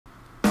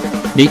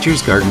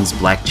Nature's Garden's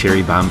Black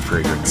Cherry Bomb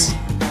Fragrance.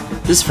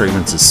 This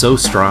fragrance is so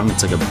strong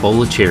it's like a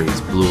bowl of cherries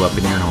blew up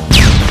in your home.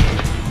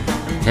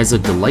 It has a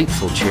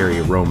delightful cherry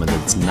aroma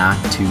that's not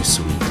too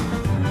sweet.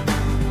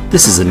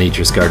 This is a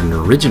Nature's Garden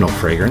original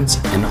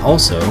fragrance and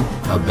also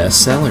a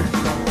bestseller.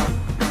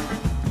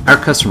 Our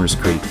customers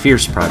create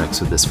fierce products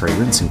with this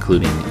fragrance,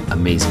 including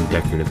amazing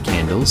decorative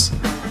candles,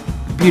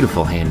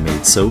 beautiful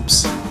handmade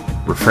soaps,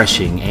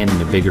 refreshing and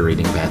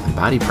invigorating bath and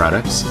body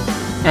products,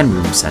 and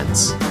room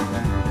scents.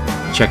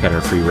 Check out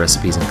our free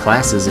recipes and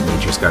classes at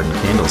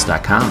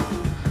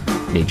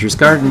naturesgardencandles.com. Nature's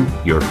Garden,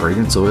 your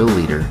fragrance oil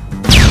leader.